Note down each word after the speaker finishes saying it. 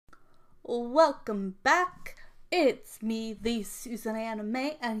Welcome back. It's me, the Susan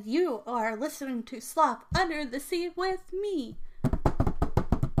Anime, and you are listening to Slop Under the Sea with me.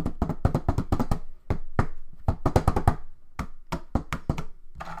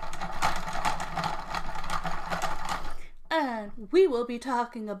 And we will be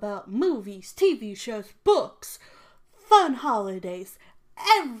talking about movies, TV shows, books, fun holidays,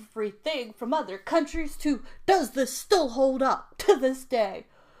 everything from other countries to does this still hold up to this day?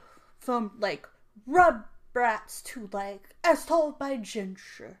 From Rugrats to As Told by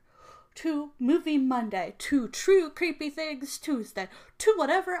Ginger, to Movie Monday, to True Creepy Things Tuesday, to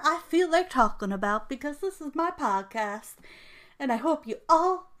whatever I feel like talking about, because this is my podcast. And I hope you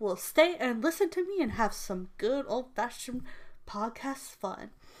all will stay and listen to me and have some good old-fashioned podcast fun.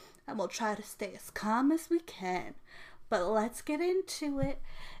 And we'll try to stay as calm as we can. But let's get into it,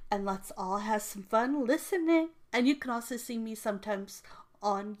 and let's all have some fun listening. And you can also see me sometimes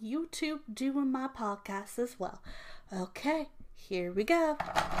on YouTube doing my podcast as well. Okay, here we go.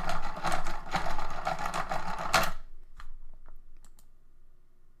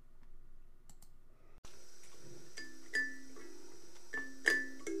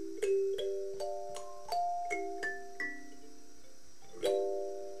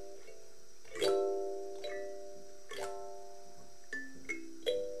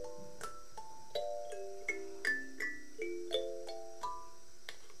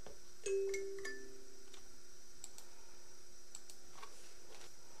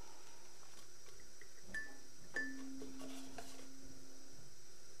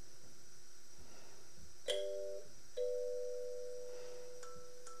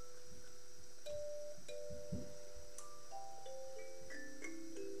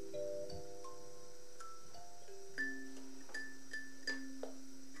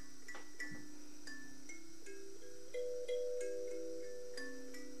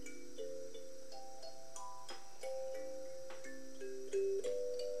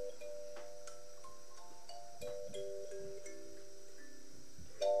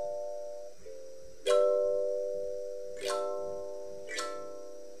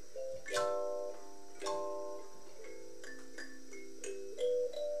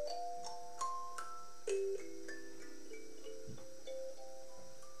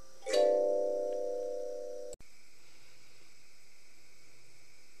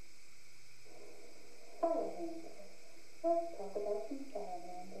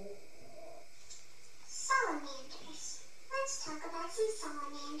 Salamanders. Let's talk about some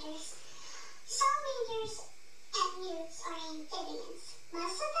salamanders. Salamanders and newts are amphibians.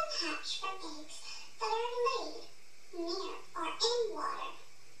 Most of them hatch from eggs that are laid near or in water.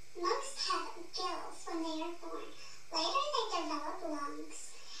 Most have gills when they are born. Later they develop lungs.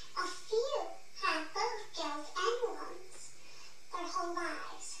 A few have both gills and lungs their whole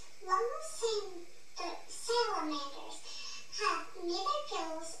lives. The salamanders have neither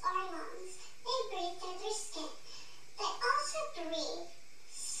gills or lungs. They breathe through their skin. They also breathe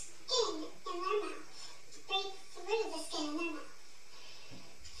skin in their mouth. Breathe through the skin in their mouth.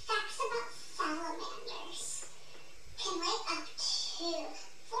 Facts about salamanders. Can lay up to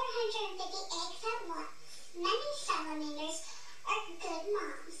 450 eggs at once. Many salamanders are good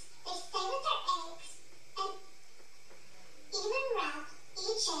moms. They stay with their eggs and even wrap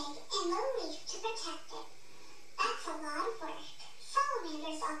each egg in the leaf to protect it. That's a lot of work.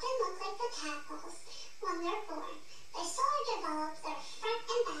 Salamanders often look like the tadpoles when they're born. They slowly develop their front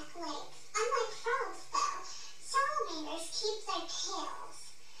and back legs. Unlike frogs, though, salamanders keep their tails.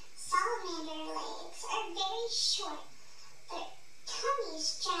 Salamander legs are very short. Their tummies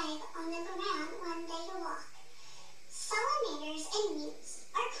drag on the ground when they walk. Salamanders and newts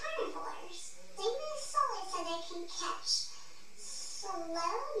are carnivores. They move slowly so they can catch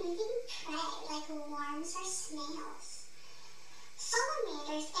slow-moving prey like worms or snails.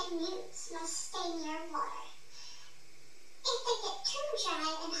 Salamanders and newts must stay near water. If they get too dry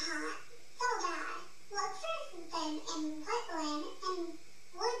and hot, they'll die. Look for them in wetland and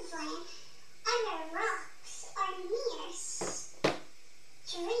woodsland, under rocks, or near streams.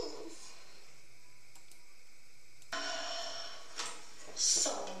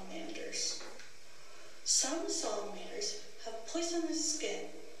 Salamanders. Some salamanders have poisonous skin.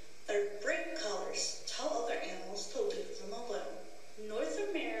 Their bright colors tell other animals to leave them alone. North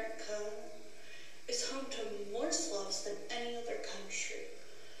America is home to more sloths than any other country.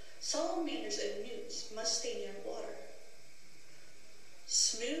 Salamanders and newts must stay near water.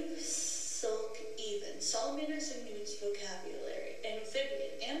 Smooth, silk, even. Salamanders and newts vocabulary.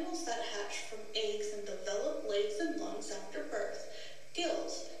 Amphibian. Animals that hatch from eggs and develop legs and lungs after birth.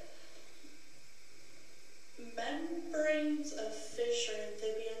 Gills. Membranes of fish or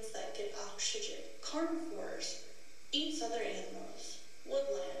amphibians that get other animals,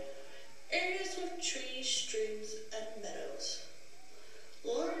 woodland, areas with trees, streams, and meadows.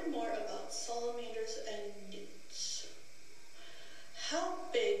 Learn more about salamanders and newts. How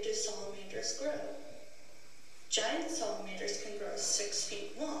big do salamanders grow? Giant salamanders can grow 6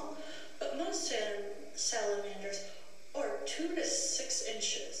 feet long, but most salamanders are 2 to 6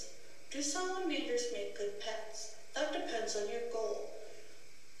 inches. Do salamanders make good pets? That depends on your goal.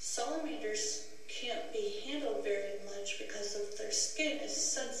 Salamanders can't be handled very much because of their skin is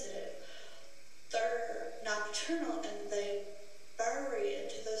sensitive. They're nocturnal and they bury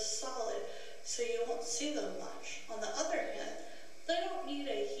into the solid, so you won't see them much. On the other hand, they don't need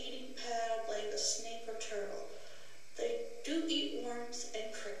a heating pad like a snake or turtle. They do eat worms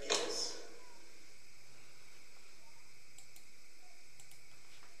and crickets.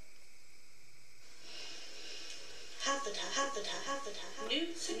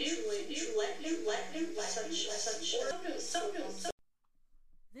 Newts such.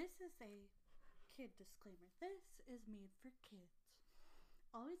 This is a kid disclaimer. This is made for kids.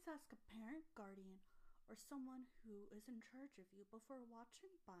 Always ask a parent, guardian, or someone who is in charge of you before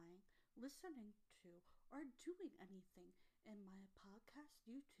watching, buying, listening to, or doing anything in my podcast,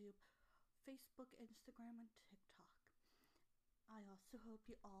 YouTube, Facebook, Instagram, and TikTok. I also hope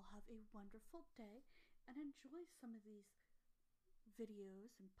you all have a wonderful day and enjoy some of these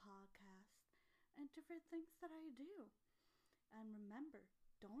videos and podcasts and different things that I do. And remember,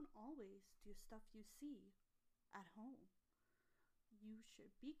 don't always do stuff you see at home. You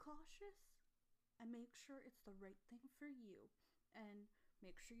should be cautious and make sure it's the right thing for you, and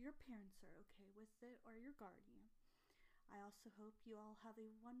make sure your parents are okay with it or your guardian. I also hope you all have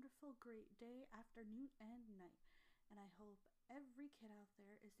a wonderful, great day, afternoon, and night. And I hope every kid out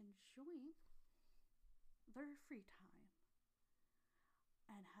there is enjoying their free time.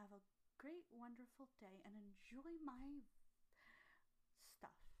 And have a great, wonderful day and enjoy my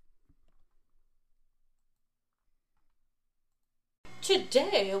stuff.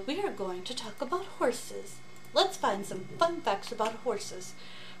 Today we are going to talk about horses. Let's find some fun facts about horses.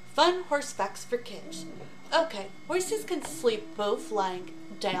 Fun horse facts for kids. Okay, horses can sleep both lying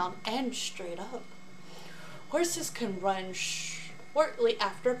down and straight up. Horses can run shortly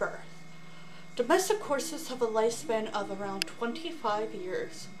after birth. Domestic horses have a lifespan of around 25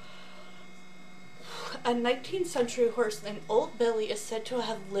 years. A 19th century horse named Old Billy is said to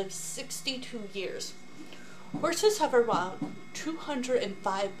have lived 62 years. Horses have around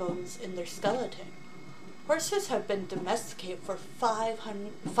 205 bones in their skeleton. Horses have been domesticated for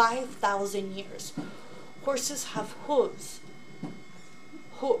 5,000 years. Horses have hooves.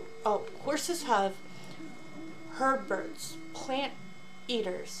 Horses have herbivores, plant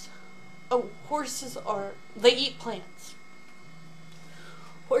eaters. They eat plants.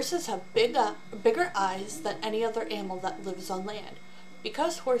 Horses have bigger eyes than any other animal that lives on land.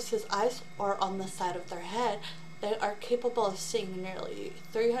 Because horses' eyes are on the side of their head, they are capable of seeing nearly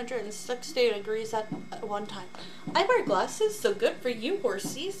 360 degrees at one time. I wear glasses, so good for you,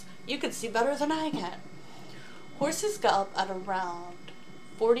 horsies. You can see better than I can. Horses gallop at around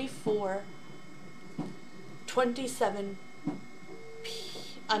 27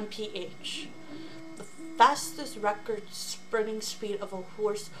 mph. The fastest record sprinting speed of a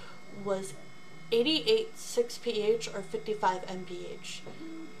horse was 88.6 mph or 55 mph.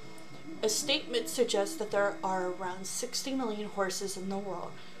 A statement suggests that there are around 60 million horses in the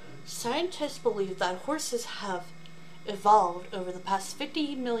world. Scientists believe that horses have evolved over the past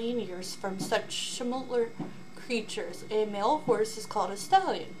 50 million years from such similar creatures. A male horse is called a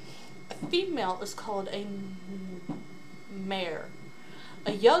stallion. A female is called a mare.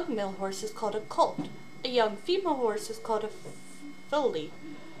 A young male horse is called a colt. A young female horse is called a filly.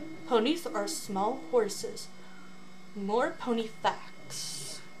 Ponies are small horses. More pony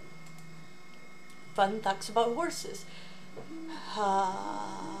facts. Fun facts about horses.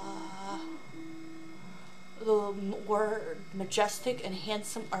 The word majestic and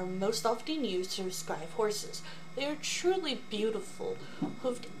handsome are most often used to describe horses. They are truly beautiful,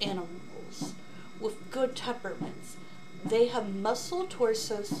 hoofed animals with good temperaments. They have muscled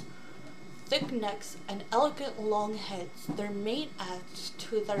torsos, thick necks, and elegant long heads. Their mane adds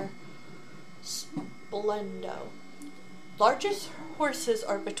to their splendor. Largest horses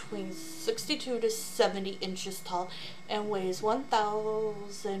are between 62 to 70 inches tall and weighs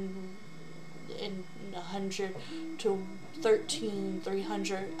 1,100 to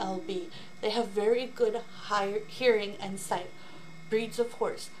 13,300 lb. They have very good hearing and sight. Breeds of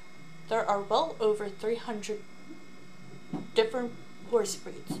horse. There are well over 300 different horse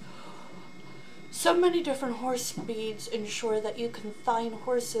breeds. So many different horse breeds ensure that you can find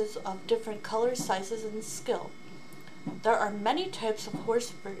horses of different colors, sizes, and skill. There are many types of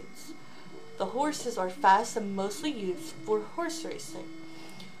horse breeds. The horses are fast and mostly used for horse racing.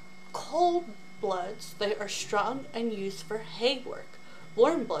 Cold bloods, they are strong and used for hay work.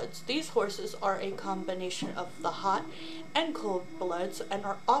 Warm bloods, these horses are a combination of the hot and cold bloods and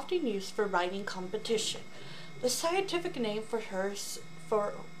are often used for riding competition. The scientific name for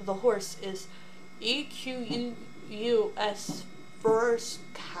the horse is Equus Verus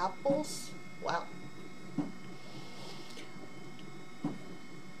Capels. Wow.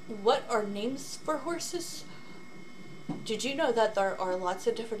 What are names for horses? Did you know that there are lots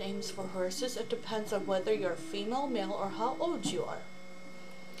of different names for horses? It depends on whether you're female, male, or how old you are.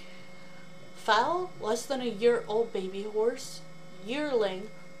 Foal, less than a year old baby horse. Yearling,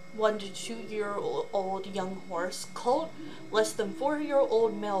 1 to 2 year old young horse. Colt, less than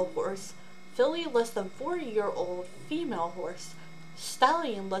 4-year-old male horse. Filly, less than 4-year-old female horse.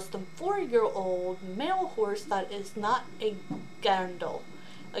 Stallion, less than 4-year-old male horse that is not a gandle.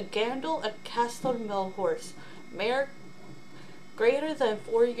 A gandle, a castled male horse. Mare, greater than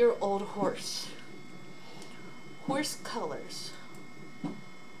 4-year-old horse. Horse colors.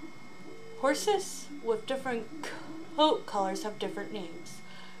 Horses with different coat colors have different names.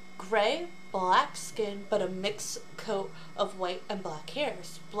 Gray, black skin, but a mixed coat of white and black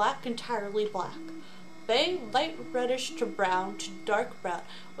hairs. Black, entirely black. Bay, light reddish to brown to dark brown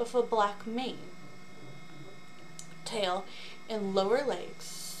with a black mane, tail, and lower legs.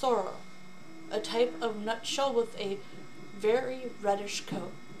 Sorrel, a type of nutshell with a very reddish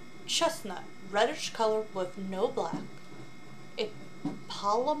coat. Chestnut, reddish color with no black. A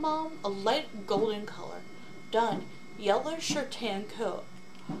Palomar, a light golden color. Dun, yellowish or tan coat.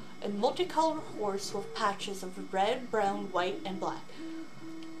 A multicolored horse with patches of red, brown, white, and black.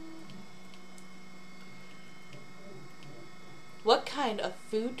 What kind of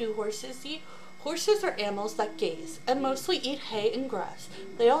food do horses eat? Horses are animals that graze and mostly eat hay and grass.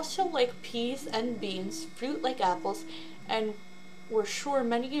 They also like peas and beans, fruit like apples, and we're sure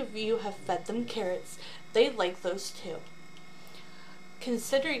many of you have fed them carrots. They like those too.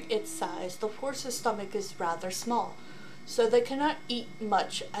 Considering its size, the horse's stomach is rather small, so they cannot eat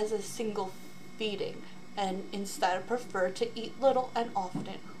much as a single feeding, and instead prefer to eat little and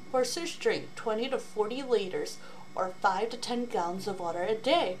often. Horses drink 20 to 40 liters or 5 to 10 gallons of water a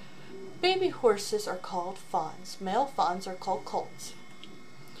day. Baby horses are called fawns. Male fawns are called colts.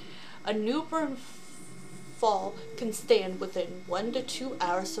 A newborn foal can stand within 1 to 2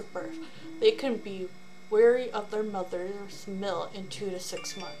 hours of birth. They can be weary of their mother's milk in 2 to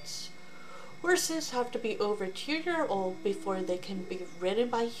 6 months. Horses have to be over 2 years old before they can be ridden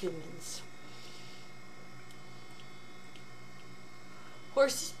by humans.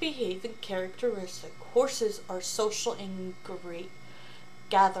 Horses behave in characteristic. Horses are social and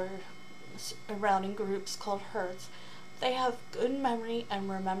gather around in groups called herds. They have good memory and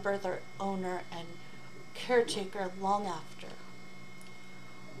remember their owner and caretaker long after.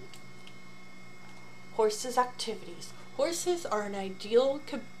 Horses' activities. Horses are an ideal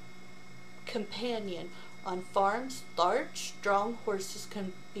companion on farms. Large, strong horses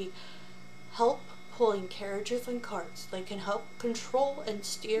can help pulling carriages and carts. They can help control and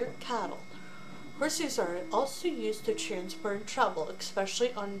steer cattle. Horses are also used to transport and travel,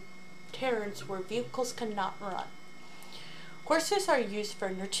 especially on terrains where vehicles cannot run. Horses are used for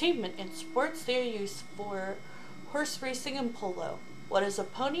entertainment and sports. They are used for horse racing and polo. What is a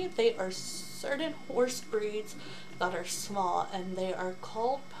pony? They are certain horse breeds that are small and they are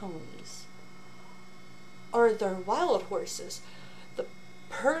called ponies. Are there wild horses? The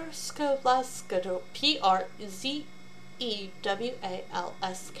Przewalski, Przewalski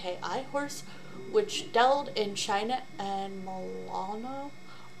horse, which died in China and Milano,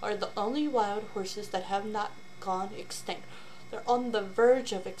 are the only wild horses that have not gone extinct. They're on the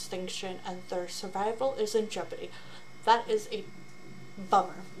verge of extinction and their survival is in jeopardy. That is a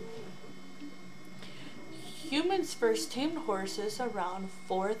bummer. Humans first tamed horses around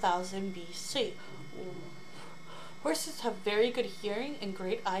 4000 BC. Horses have very good hearing and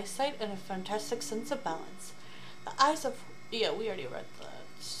great eyesight and a fantastic sense of balance. The eyes of... we already read that.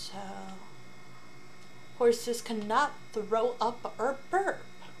 So... horses cannot throw up or burp.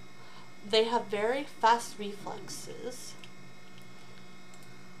 They have very fast reflexes.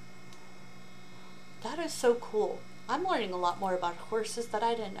 That is so cool. I'm learning a lot more about horses that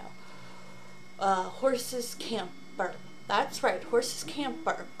I didn't know. Horses can't burp. That's right, horses can't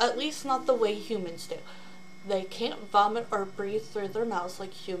burp. At least not the way humans do. They can't vomit or breathe through their mouths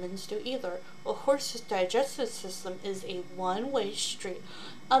like humans do either. A horse's digestive system is a one-way street.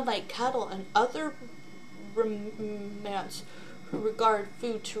 Unlike cattle and other ruminants who regard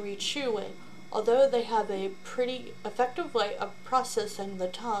food to rechew in, Although they have a pretty effective way of processing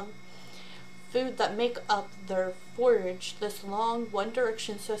the food that make up their forage, this long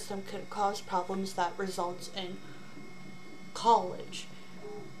one-direction system can cause problems that results in college.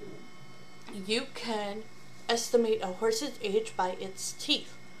 You can estimate a horse's age by its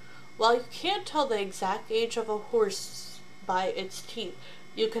teeth. While you can't tell the exact age of a horse by its teeth,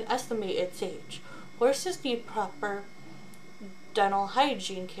 you can estimate its age. Horses need proper dental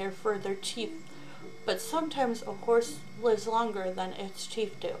hygiene care for their teeth, but sometimes a horse lives longer than its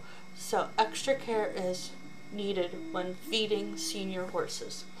teeth do, so extra care is needed when feeding senior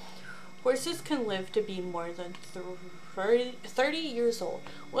horses. Horses can live to be more than 30 years old.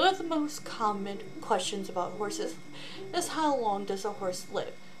 One of the most common questions about horses is how long does a horse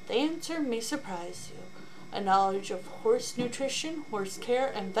live? The answer may surprise you. A knowledge of horse nutrition, horse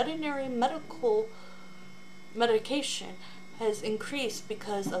care, and veterinary medication has increased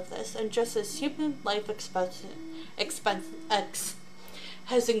because of this, and just as human life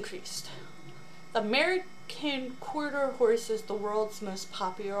has increased. The American Quarter Horse is the world's most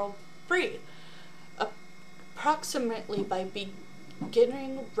popular breed. Approximately by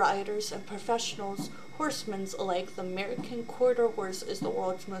beginning riders and professionals, horsemen alike, the American Quarter Horse is the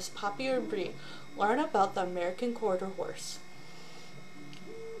world's most popular breed. Learn about the American Quarter Horse.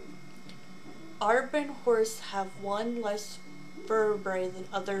 Arban horses have one less vertebrae than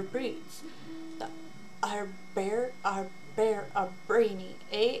other breeds. The Arabian, Arabian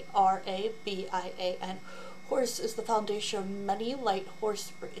horse is the foundation of many light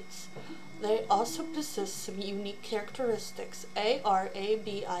horse breeds. They also possess some unique characteristics.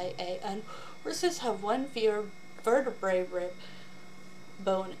 Arabian horses have one fewer vertebrae, rib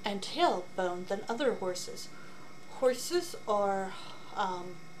bone, and tail bone than other horses. Horses are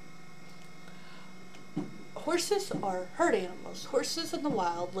herd animals. Horses in the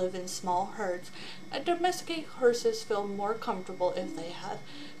wild live in small herds, and domestic horses feel more comfortable if they have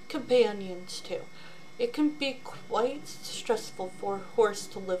companions too. It can be quite stressful for a horse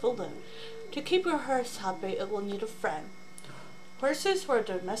to live alone. To keep your horse happy, it will need a friend. Horses were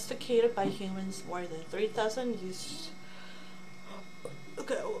domesticated by humans more than 3,000 years.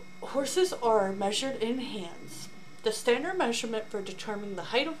 Horses are measured in hands. The standard measurement for determining the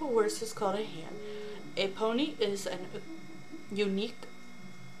height of a horse is called a hand. A pony is an unique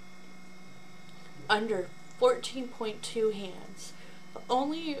under 14.2 hands. The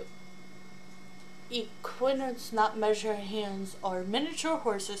only equines not measure hands are miniature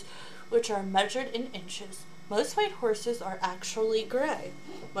horses, which are measured in inches. Most white horses are actually gray.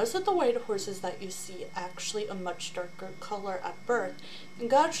 Most of the white horses that you see actually a much darker color at birth and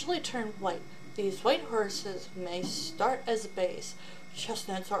gradually turn white. These white horses may start as bays.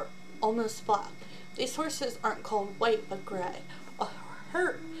 Chestnuts are almost black. These horses aren't called white but gray. A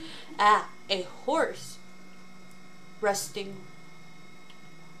horse resting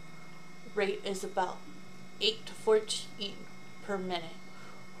rate is about 8 to 14 per minute.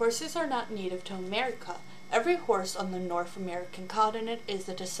 Horses are not native to America. Every horse on the North American continent is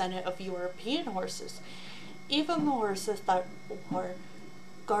a descendant of European horses. Even the horses that were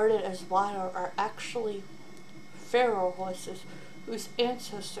guarded as wild are actually feral horses whose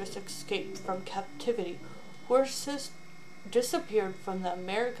ancestors escaped from captivity. Horses disappeared from the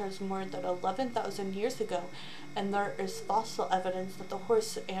Americas more than 11,000 years ago, and there is fossil evidence that the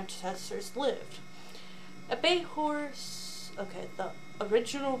horse ancestors lived. A bay horse, the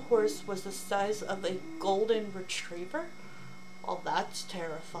original horse was the size of a golden retriever. Well, that's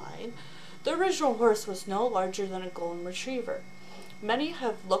terrifying. The original horse was no larger than a golden retriever. Many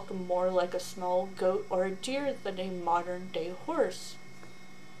have looked more like a small goat or a deer than a modern-day horse.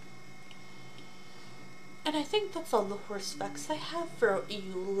 And I think that's all the horse facts I have for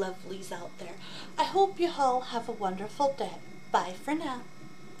you lovelies out there. I hope you all have a wonderful day. Bye for now.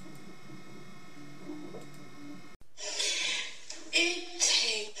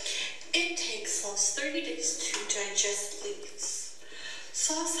 It takes sloths 30 days to digest leaves.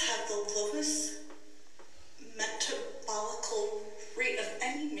 Sloths have the lowest metabolical rate of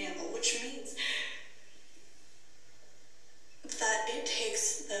any mammal, which means that it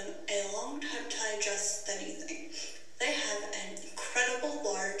takes them a long time to digest anything. They have an incredible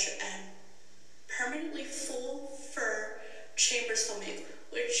large and permanently full fur chamber stomach,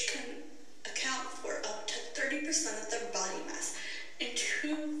 which can account for up to 30% of their body mass. In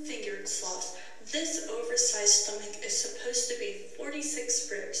two-fingered sloths, this oversized stomach is supposed to be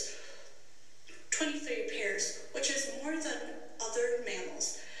 46 ribs, 23 pairs, which is more than other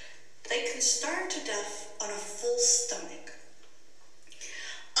mammals. They can starve to death on a full stomach.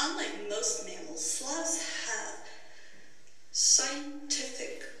 Unlike most mammals, sloths have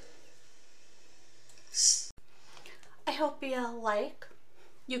scientific hope you like.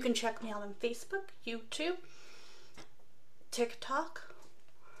 You can check me out on Facebook, YouTube, TikTok.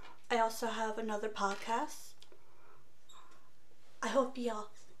 I also have another podcast. I hope y'all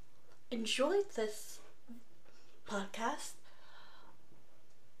enjoyed this podcast.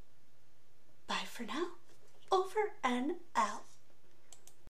 Bye for now. Over and